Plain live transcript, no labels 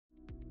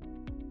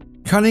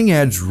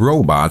Cutting-edge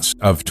robots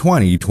of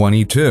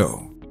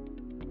 2022.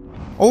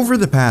 Over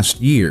the past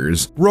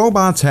years,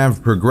 robots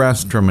have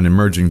progressed from an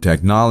emerging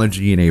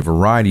technology in a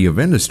variety of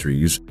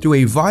industries to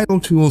a vital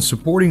tool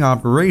supporting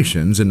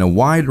operations in a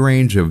wide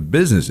range of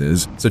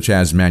businesses such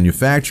as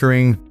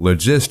manufacturing,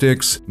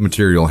 logistics,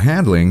 material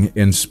handling,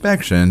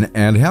 inspection,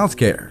 and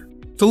healthcare.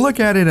 To look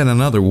at it in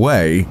another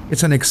way,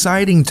 it's an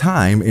exciting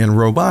time in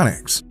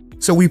robotics.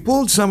 So we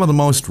pulled some of the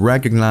most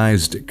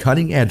recognized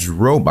cutting-edge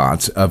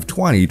robots of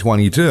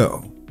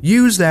 2022.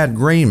 Use that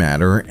gray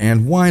matter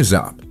and wise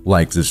up.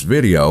 Like this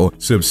video,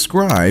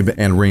 subscribe,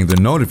 and ring the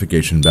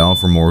notification bell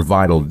for more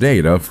vital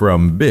data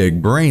from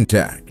Big Brain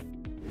Tech.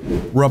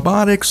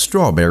 Robotic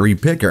Strawberry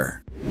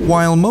Picker.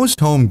 While most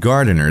home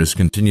gardeners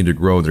continue to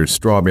grow their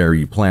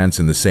strawberry plants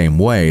in the same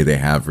way they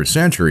have for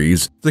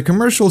centuries, the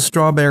commercial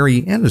strawberry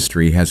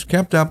industry has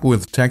kept up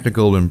with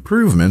technical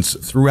improvements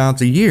throughout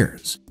the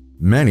years.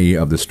 Many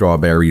of the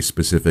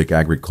strawberry-specific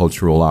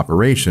agricultural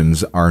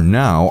operations are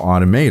now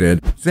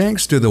automated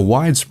thanks to the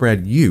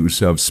widespread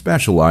use of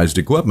specialized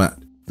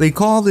equipment. They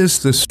call this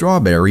the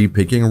strawberry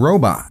picking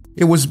robot.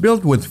 It was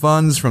built with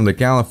funds from the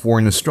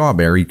California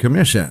Strawberry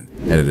Commission,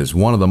 and it is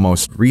one of the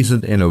most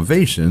recent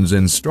innovations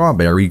in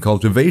strawberry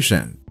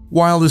cultivation.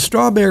 While the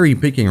strawberry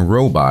picking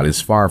robot is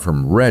far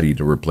from ready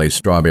to replace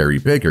strawberry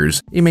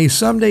pickers, it may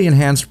someday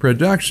enhance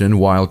production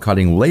while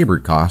cutting labor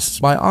costs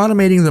by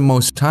automating the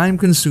most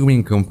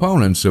time-consuming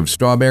components of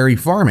strawberry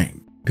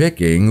farming: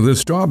 picking the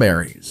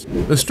strawberries.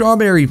 The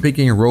strawberry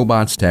picking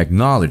robot's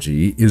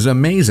technology is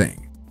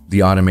amazing.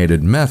 The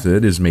automated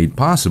method is made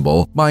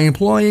possible by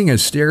employing a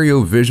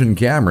stereo vision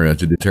camera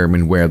to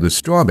determine where the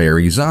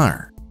strawberries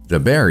are. The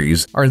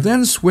berries are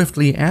then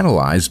swiftly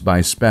analyzed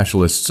by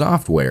specialist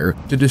software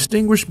to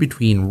distinguish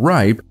between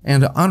ripe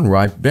and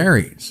unripe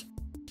berries.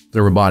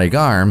 The robotic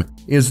arm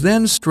is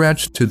then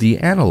stretched to the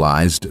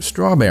analyzed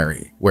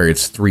strawberry, where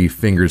its 3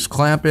 fingers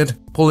clamp it,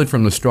 pull it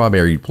from the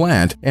strawberry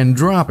plant, and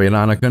drop it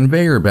on a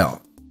conveyor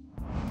belt.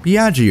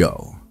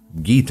 Piaggio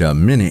Ghita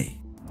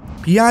Mini.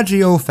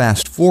 Piaggio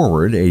Fast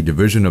Forward, a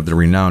division of the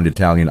renowned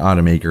Italian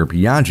automaker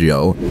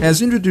Piaggio,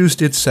 has introduced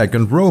its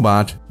second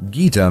robot,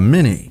 Ghita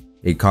Mini,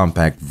 a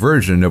compact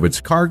version of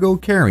its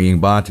cargo-carrying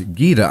bot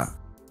Ghita.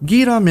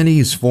 Ghita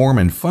Mini's form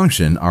and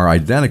function are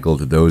identical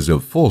to those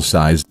of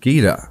full-sized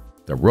Ghita.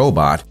 The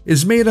robot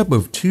is made up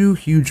of 2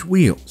 huge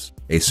wheels,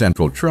 a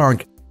central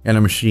trunk, and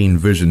a machine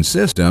vision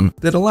system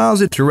that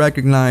allows it to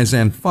recognize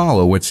and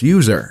follow its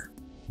user.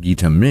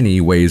 Ghita Mini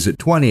weighs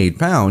 28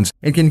 pounds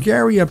and can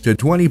carry up to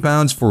 20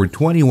 pounds for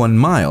 21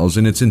 miles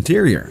in its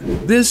interior.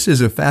 This is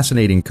a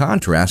fascinating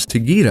contrast to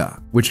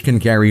Ghita, which can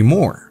carry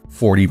more,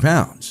 40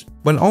 pounds,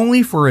 but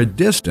only for a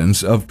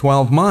distance of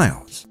 12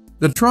 miles.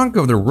 The trunk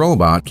of the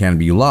robot can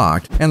be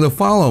locked and the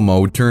follow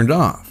mode turned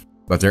off,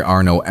 but there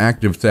are no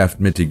active theft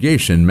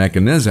mitigation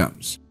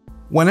mechanisms.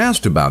 When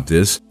asked about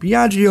this,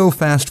 Piaggio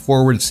Fast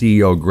Forward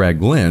CEO Greg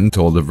Lynn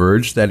told The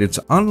Verge that it's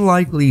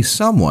unlikely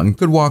someone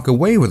could walk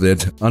away with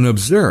it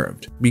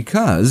unobserved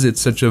because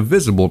it's such a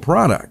visible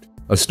product.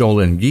 A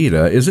stolen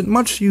Ghita isn't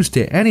much use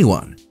to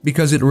anyone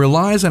because it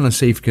relies on a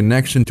safe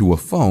connection to a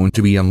phone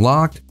to be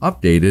unlocked,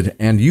 updated,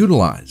 and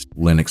utilized,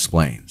 Lynn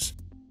explains.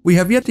 We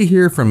have yet to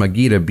hear from a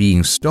Ghita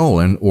being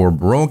stolen or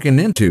broken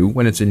into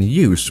when it's in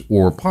use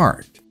or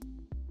parked.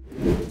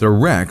 The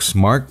Rex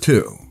Mark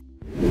II.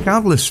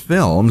 Countless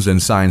films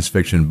and science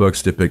fiction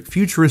books depict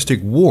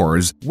futuristic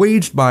wars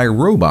waged by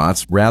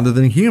robots rather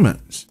than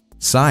humans.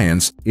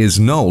 Science is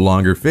no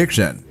longer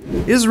fiction.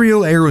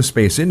 Israel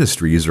Aerospace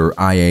Industries, or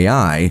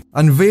IAI,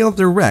 unveiled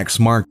the Rex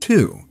Mark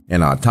II,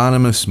 an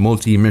autonomous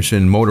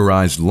multi-mission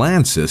motorized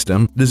land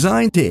system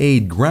designed to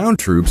aid ground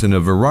troops in a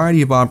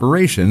variety of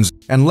operations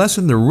and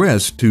lessen the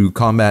risk to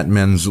combat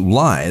men's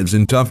lives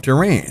in tough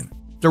terrain.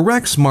 The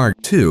Rex Mark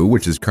II,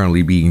 which is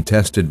currently being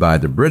tested by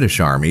the British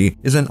Army,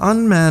 is an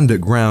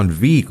unmanned ground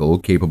vehicle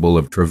capable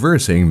of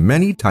traversing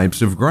many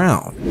types of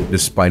ground.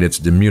 Despite its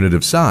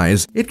diminutive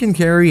size, it can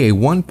carry a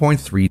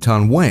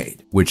 1.3-ton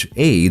weight, which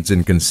aids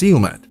in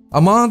concealment.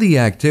 Among the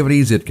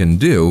activities it can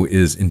do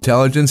is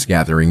intelligence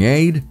gathering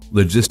aid,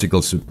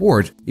 logistical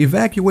support,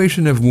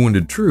 evacuation of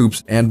wounded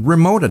troops, and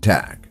remote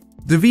attack.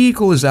 The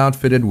vehicle is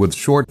outfitted with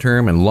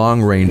short-term and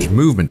long-range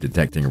movement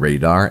detecting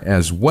radar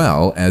as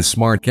well as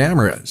smart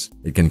cameras.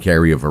 It can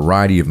carry a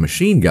variety of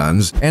machine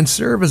guns and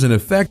serve as an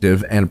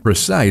effective and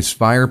precise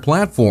fire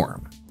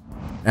platform.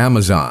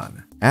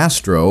 Amazon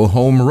Astro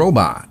Home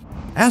Robot.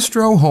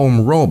 Astro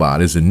Home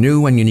Robot is a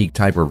new and unique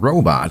type of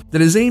robot that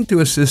is aimed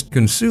to assist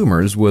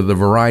consumers with a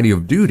variety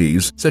of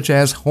duties such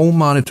as home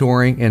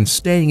monitoring and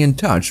staying in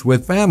touch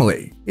with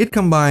family. It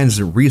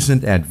combines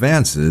recent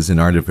advances in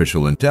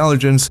artificial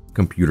intelligence,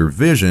 computer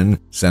vision,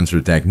 sensor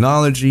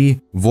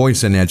technology,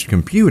 voice and edge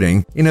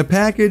computing in a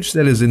package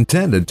that is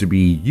intended to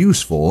be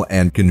useful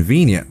and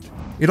convenient.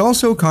 It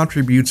also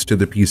contributes to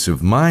the peace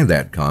of mind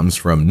that comes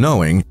from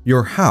knowing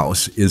your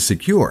house is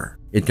secure.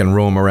 It can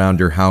roam around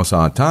your house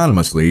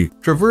autonomously,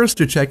 traverse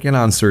to check in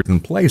on certain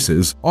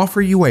places,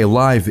 offer you a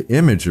live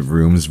image of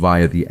rooms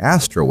via the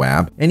Astro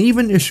app, and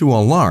even issue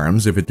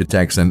alarms if it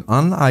detects an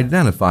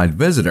unidentified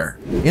visitor.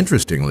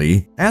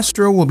 Interestingly,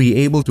 Astro will be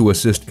able to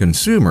assist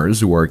consumers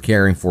who are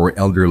caring for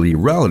elderly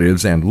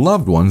relatives and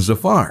loved ones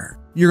afar.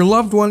 Your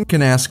loved one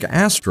can ask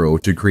Astro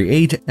to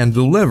create and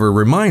deliver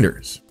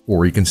reminders,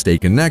 or you can stay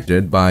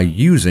connected by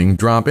using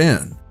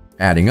Drop-In.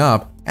 Adding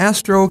up,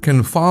 Astro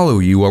can follow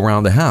you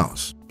around the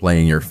house,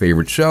 playing your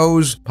favorite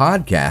shows,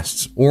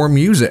 podcasts, or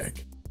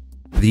music.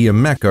 The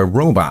Mecha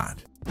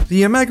Robot.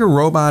 The Mecha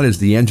Robot is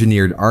the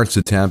engineered arts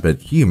attempt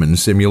at human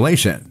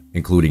simulation,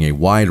 including a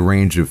wide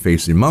range of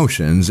face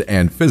emotions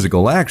and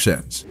physical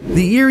actions.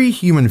 The eerie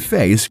human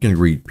face can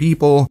greet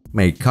people,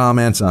 make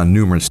comments on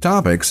numerous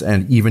topics,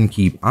 and even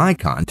keep eye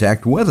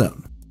contact with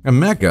them. A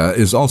mecha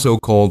is also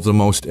called the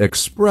most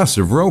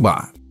expressive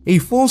robot. A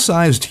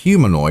full-sized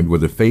humanoid with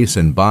the face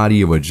and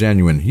body of a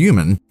genuine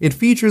human, it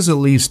features at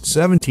least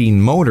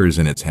 17 motors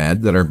in its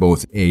head that are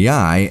both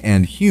AI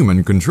and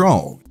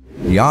human-controlled.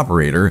 The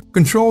operator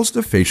controls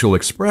the facial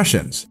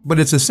expressions, but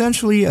it's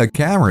essentially a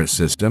camera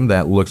system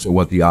that looks at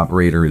what the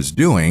operator is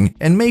doing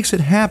and makes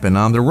it happen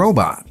on the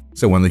robot.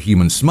 So when the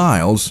human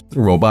smiles, the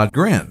robot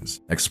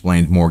grins,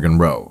 explained Morgan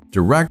Rowe,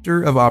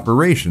 Director of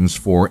Operations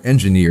for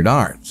Engineered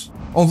Arts.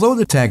 Although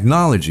the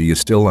technology is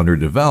still under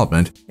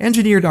development,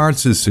 Engineered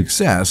Arts'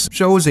 success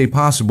shows a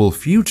possible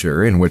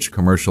future in which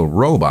commercial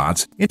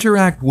robots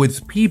interact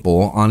with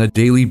people on a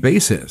daily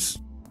basis.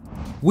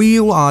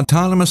 Wheel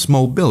Autonomous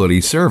Mobility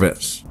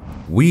Service.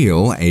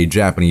 Wheel, a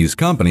Japanese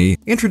company,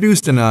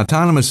 introduced an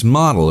autonomous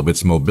model of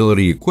its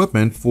mobility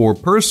equipment for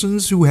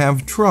persons who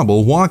have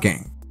trouble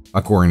walking.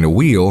 According to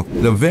Wheel,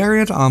 the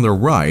variant on the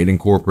right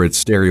incorporates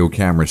stereo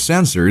camera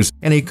sensors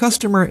and a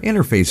customer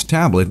interface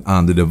tablet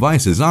on the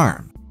device's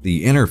arm.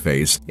 The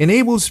interface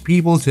enables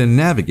people to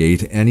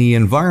navigate any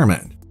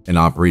environment. An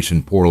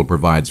operation portal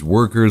provides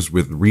workers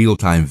with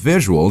real-time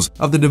visuals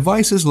of the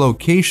device's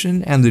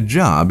location and the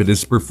job it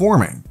is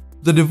performing.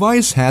 The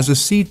device has a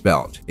seat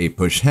belt, a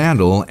push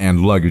handle,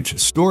 and luggage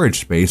storage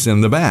space in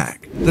the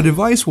back. The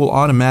device will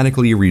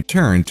automatically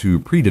return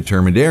to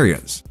predetermined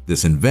areas.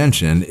 This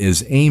invention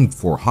is aimed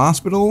for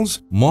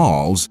hospitals,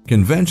 malls,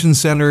 convention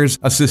centers,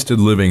 assisted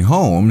living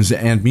homes,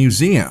 and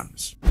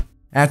museums.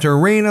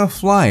 Atarena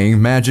Flying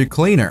Magic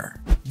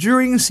Cleaner.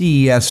 During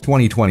CES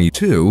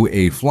 2022,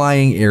 a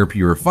flying air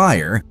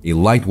purifier, a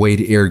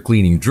lightweight air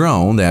cleaning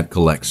drone that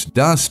collects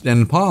dust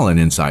and pollen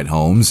inside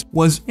homes,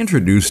 was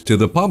introduced to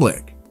the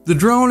public. The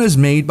drone is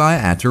made by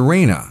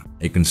Atarena,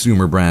 a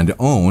consumer brand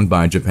owned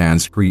by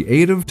Japan's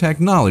Creative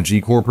Technology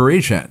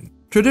Corporation.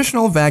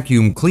 Traditional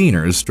vacuum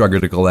cleaners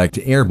struggle to collect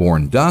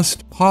airborne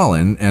dust,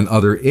 pollen, and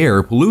other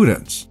air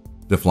pollutants.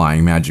 The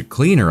Flying Magic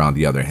Cleaner, on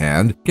the other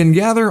hand, can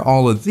gather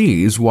all of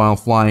these while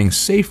flying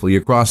safely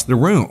across the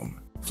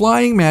room.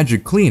 Flying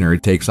Magic Cleaner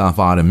takes off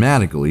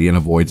automatically and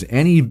avoids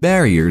any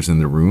barriers in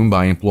the room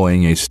by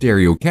employing a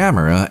stereo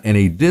camera and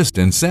a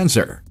distance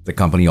sensor. The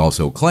company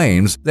also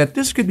claims that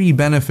this could be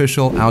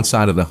beneficial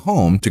outside of the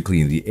home to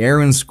clean the air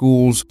in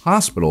schools,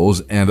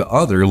 hospitals, and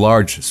other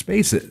large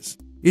spaces.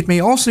 It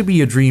may also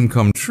be a dream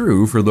come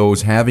true for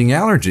those having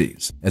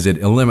allergies, as it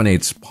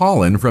eliminates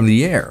pollen from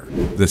the air.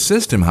 The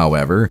system,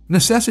 however,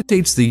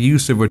 necessitates the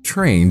use of a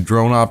trained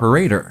drone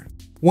operator.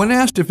 When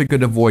asked if it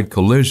could avoid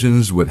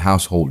collisions with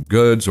household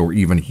goods or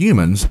even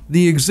humans,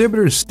 the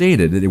exhibitor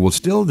stated that it will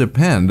still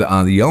depend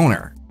on the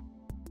owner.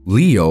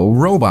 Leo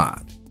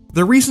Robot.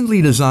 The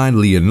recently designed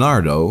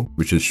Leonardo,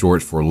 which is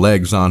short for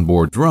Legs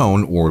Onboard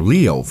Drone, or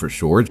LEO for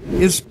short,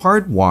 is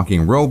part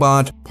walking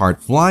robot,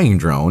 part flying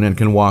drone, and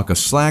can walk a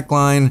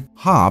slackline,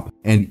 hop,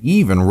 and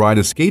even ride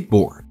a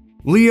skateboard.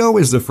 Leo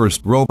is the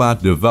first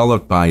robot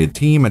developed by a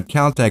team at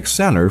Caltech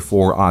Center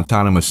for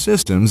Autonomous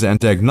Systems and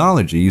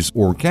Technologies,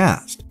 or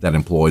CAST, that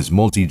employs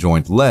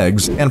multi-joint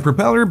legs and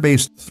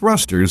propeller-based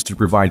thrusters to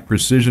provide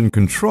precision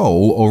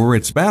control over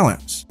its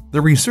balance.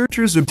 The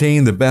researchers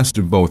obtained the best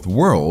of both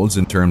worlds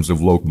in terms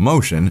of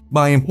locomotion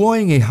by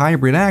employing a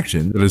hybrid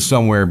action that is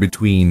somewhere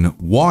between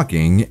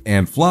walking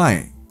and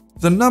flying.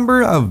 The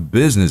number of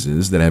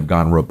businesses that have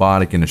gone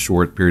robotic in a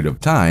short period of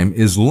time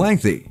is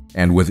lengthy,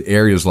 and with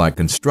areas like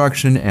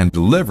construction and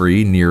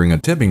delivery nearing a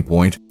tipping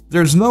point,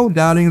 there's no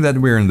doubting that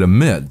we're in the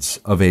midst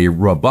of a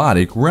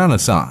robotic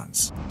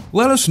renaissance.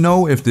 Let us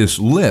know if this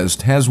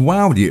list has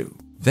wowed you.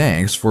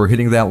 Thanks for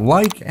hitting that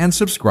like and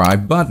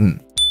subscribe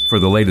button. For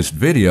the latest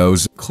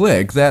videos,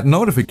 click that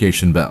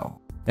notification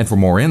bell. And for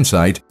more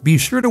insight, be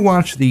sure to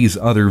watch these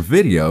other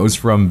videos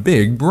from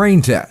Big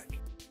Brain Tech.